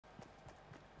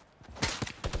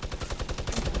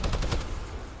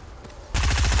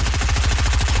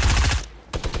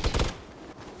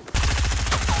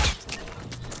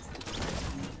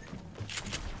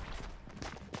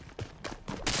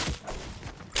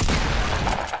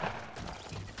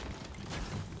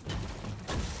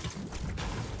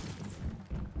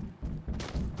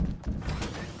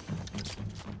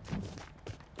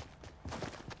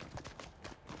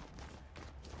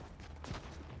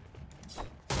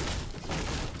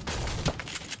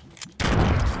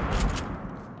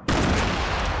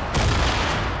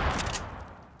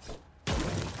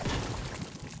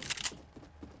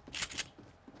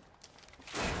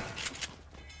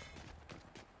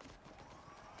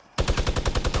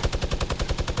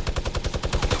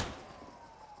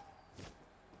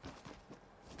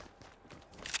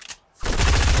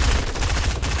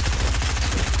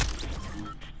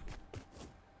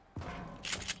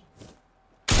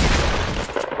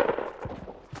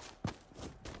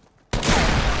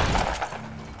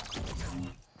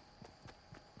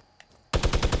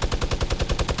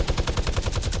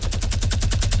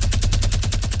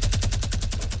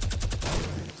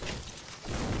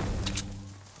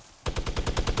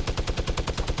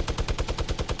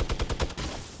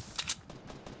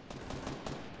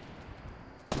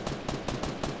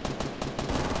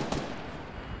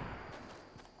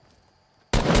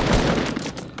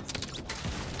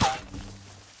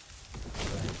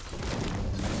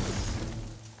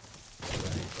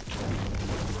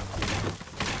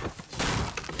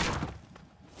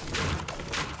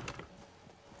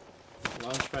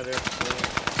guy there.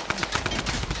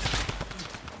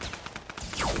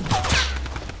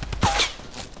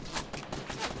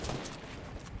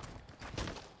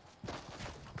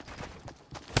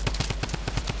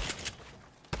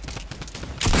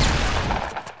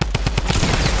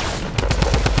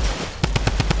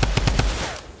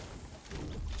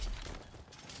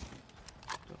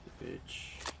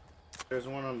 Bitch. There's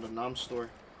one on the Nom store.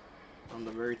 On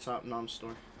the very top Nom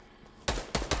store.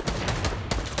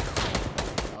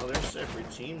 Oh, they're separate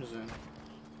teams then.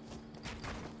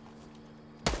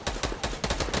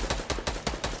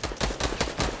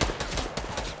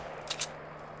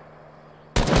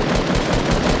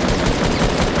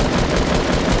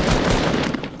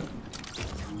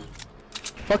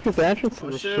 Fuck is the entrance to Oh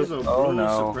this shit, shit? there's a Oh, blue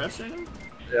no. suppressor?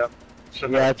 Yep.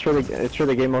 Yeah, it's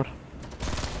really game mode.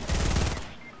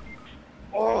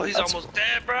 Oh, he's almost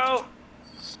dead, bro.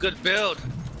 Good build.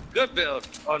 Good build.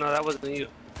 Oh no, that wasn't you.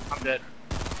 I'm dead.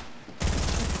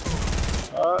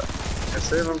 I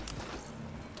save him.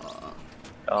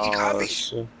 He got me.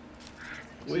 Shit.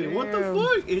 Wait, what the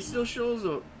fuck? It still shows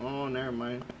up. Oh, never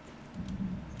mind.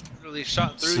 Literally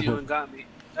shot through you and got me.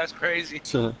 That's crazy.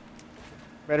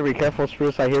 Better be careful,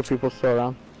 Spruce. I hear people still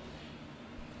around.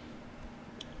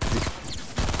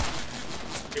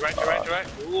 You're right.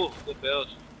 Ooh, good build.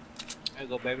 There you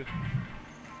go, baby.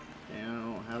 Yeah, I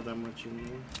don't have that much in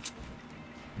me.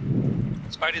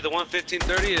 Spidey, the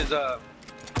 11530 is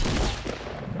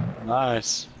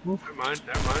Nice. Never mind.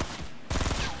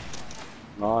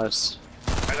 Nice.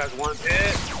 I got one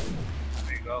hit.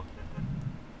 There you go.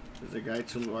 There's a guy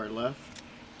to our left.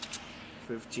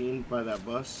 15 by that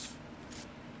bus.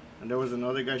 And there was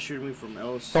another guy shooting me from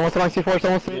else. Someone's on C4,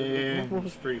 someone's Yeah,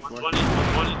 it's pretty far.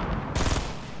 120.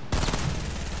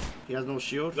 He has no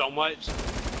shield. He's on white.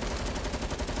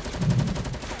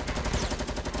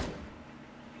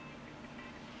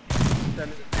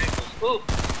 Ooh.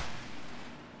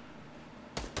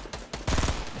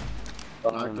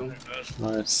 Knocked him.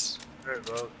 Nice. There you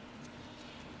go.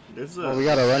 There's a Oh, we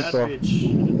got a run bad for.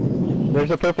 bitch.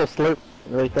 There's a purple slurp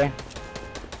right there.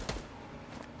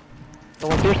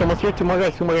 Someone's here, two more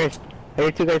guys. I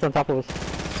hear two guys on top of us.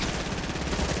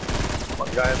 One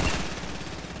guy.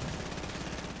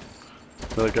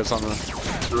 The other guy's on the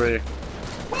 3.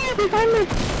 Behind me!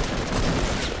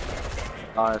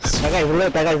 Nice. That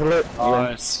guy's lit.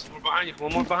 Nice.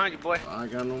 One more behind you, boy. I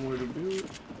got no more to build.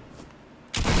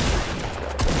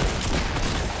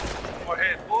 One more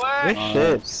hit, boy. This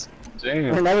Nice. shit.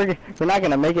 Damn. We're not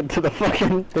gonna make it to the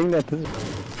fucking thing that this.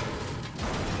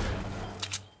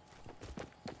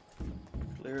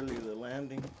 Clearly the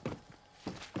landing.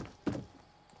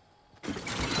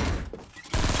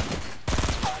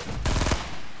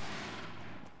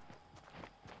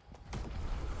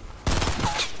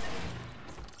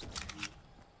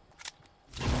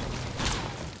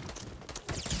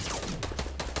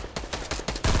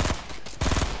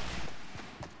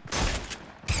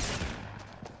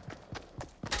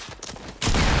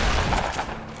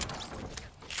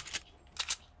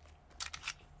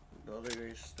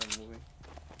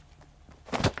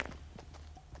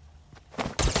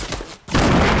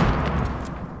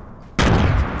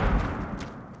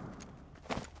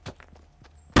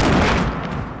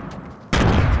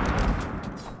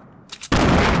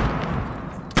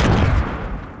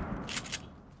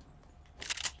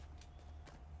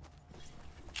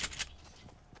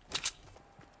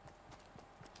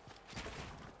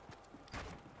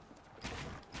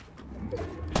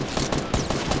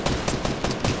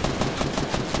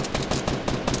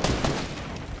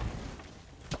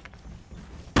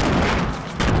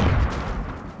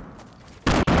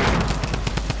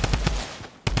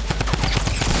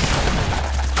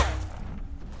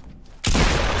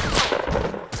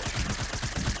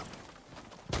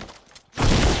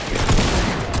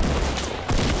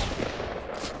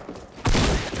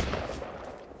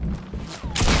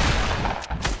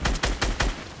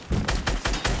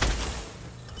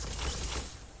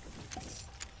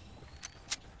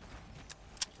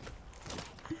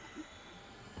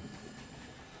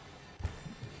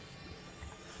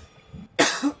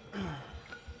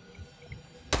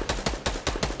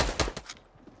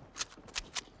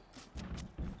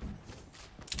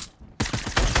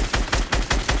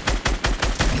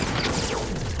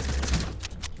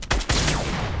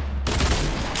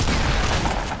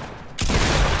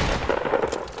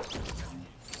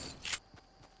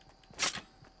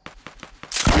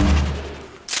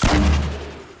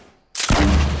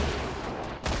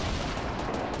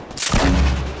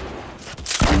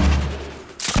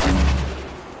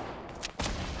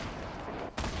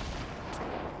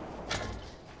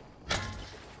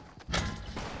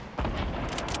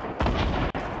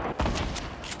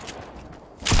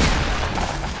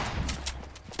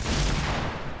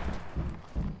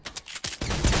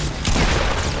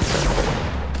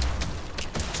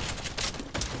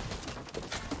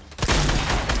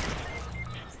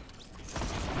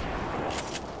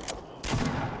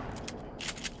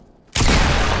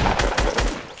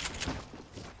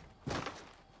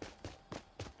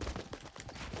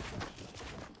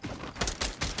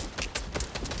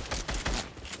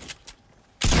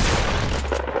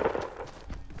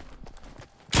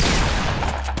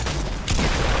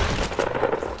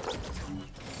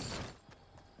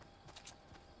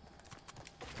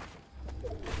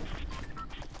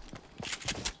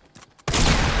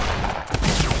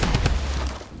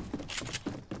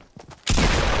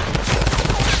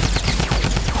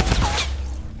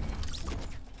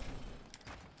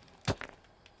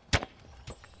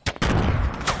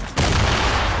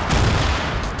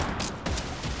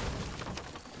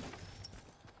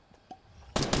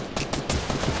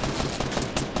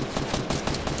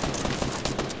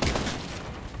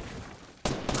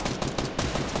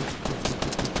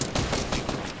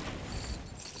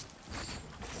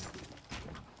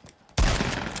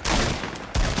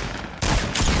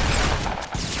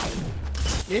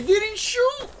 It didn't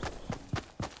shoot.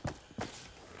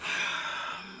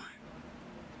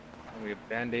 We have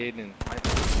Band-Aid and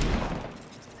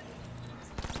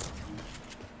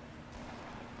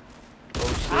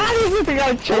I didn't think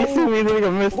I was chasing me,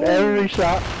 nigga missed every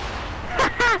shot.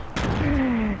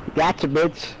 Gotcha,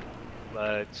 bitch.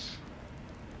 Let's.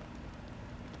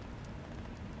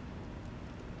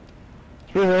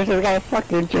 This guy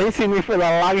fucking chasing me for the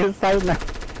longest time now.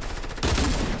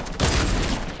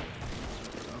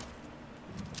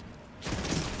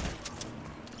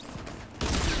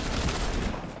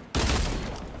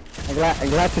 I'm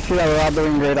glad to see that we're all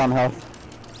doing great on health.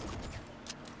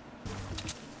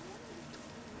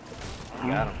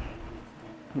 Got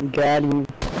him. Got him.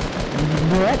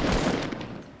 What?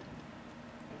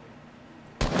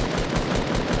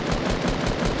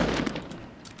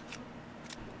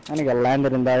 I think I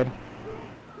landed and died.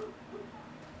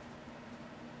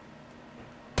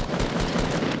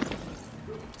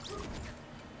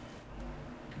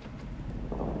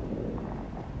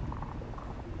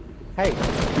 Hey,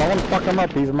 no one fuck him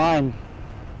up, he's mine.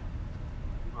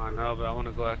 I know, but I want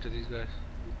to go after these guys.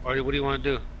 Or what do you want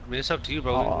to do? I mean, it's up to you,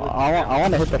 bro. I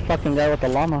want to hit the fucking guy with the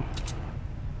llama.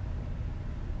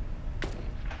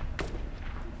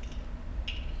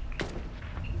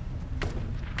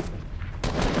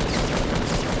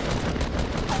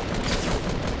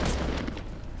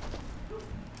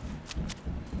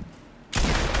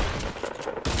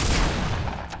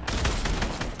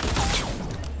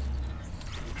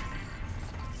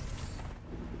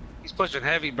 He's pushing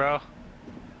heavy, bro.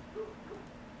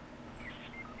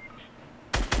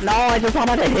 No, I just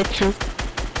wanted to hit you.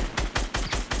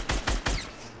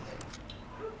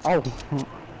 Oh.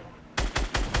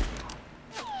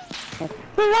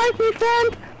 Revive me,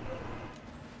 friend!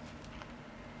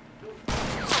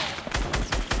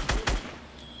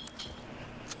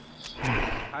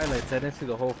 Highlights, I didn't see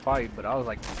the whole fight, but I was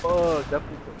like, fuck,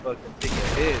 definitely could fucking take a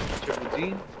hit. Triple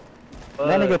G.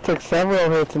 That nigga took several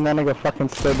hits and that nigga fucking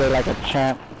stood there like a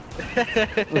champ.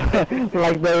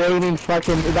 Like the reigning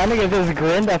fucking. That nigga just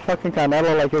grinned at fucking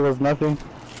Canelo like it was nothing.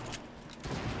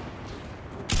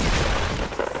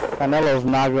 Canelo's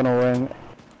not gonna win.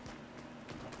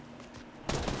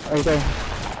 Right there.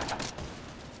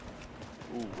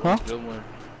 Ooh, huh? Good one.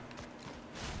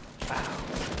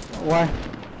 Why?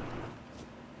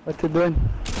 What you doing?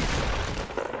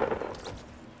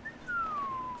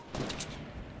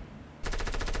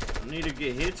 I need to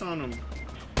get hits on him.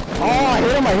 Oh, I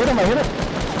hit him! Yeah,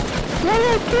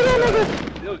 kill that nigga!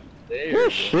 Still there.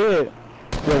 Good shit.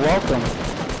 You're welcome.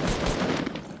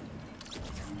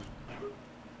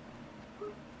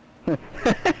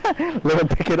 Let him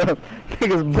pick it up.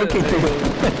 Nigga's booking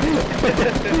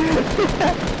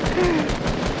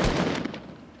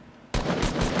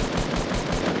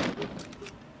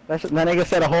that nigga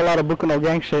said a whole lot of Bukuno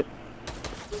gang shit.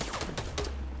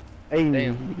 Hey.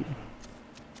 Damn.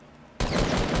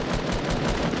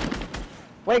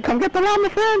 Wait, come get the llama,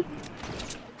 friend!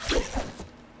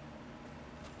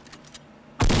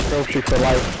 Trophy for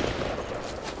life.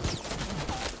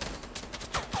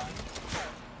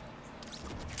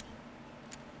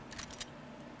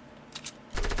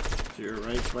 To your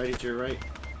right, Spidey, to your right.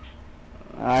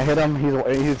 I hit him,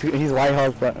 he's white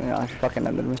health, but yeah, I fucking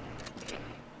ended me.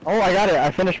 Oh, I got it,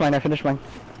 I finished mine. I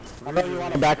know you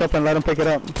want to back up and let him pick it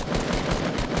up.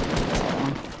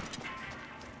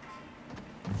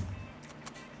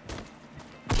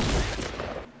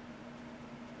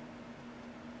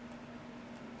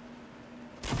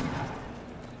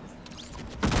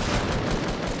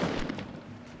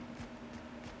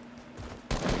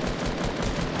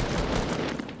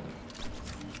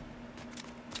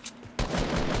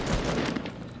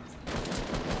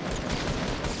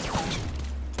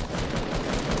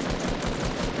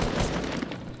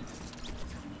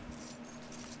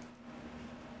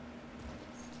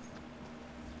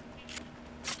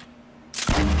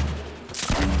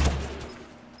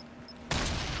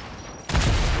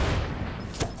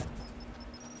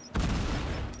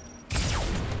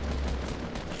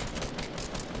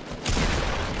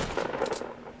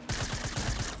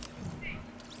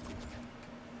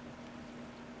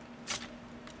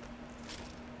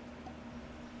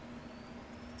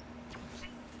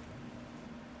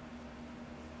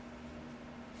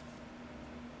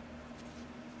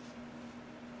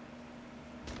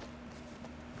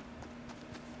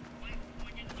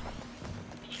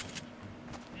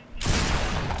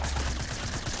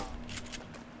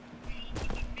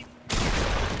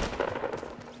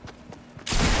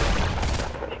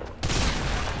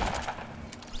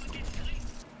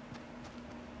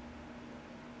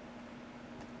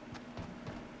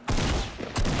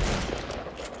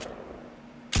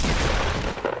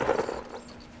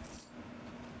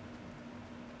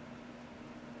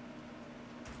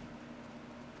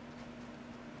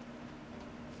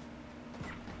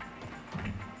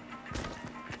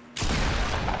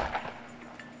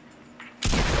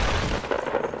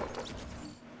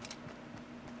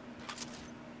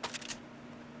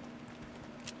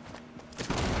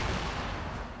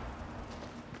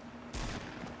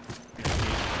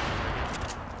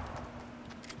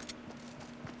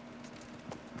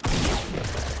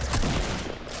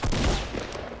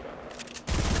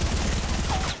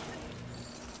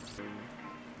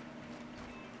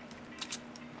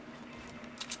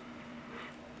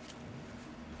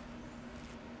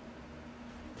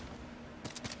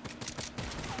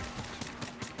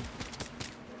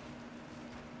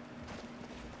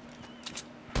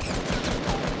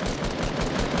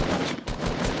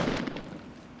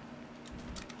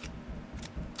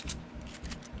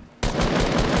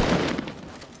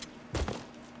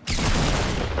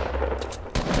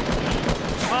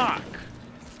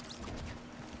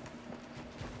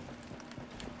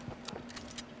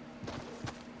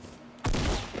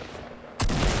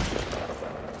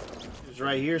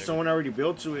 right here. Someone already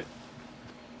built to it.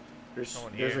 There's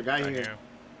a guy right here.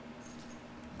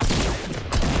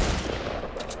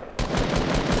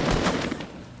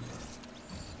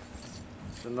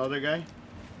 There's another guy.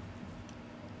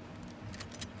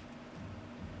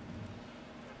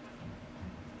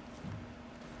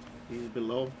 He's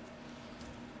below.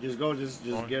 Just go, just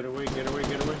get away, get away,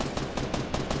 get away.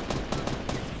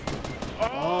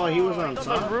 Oh, he was on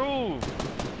top. The roof.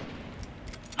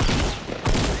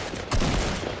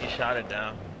 He shot it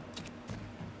down.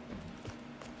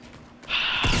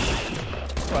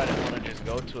 I didn't want to just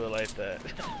go to it like that.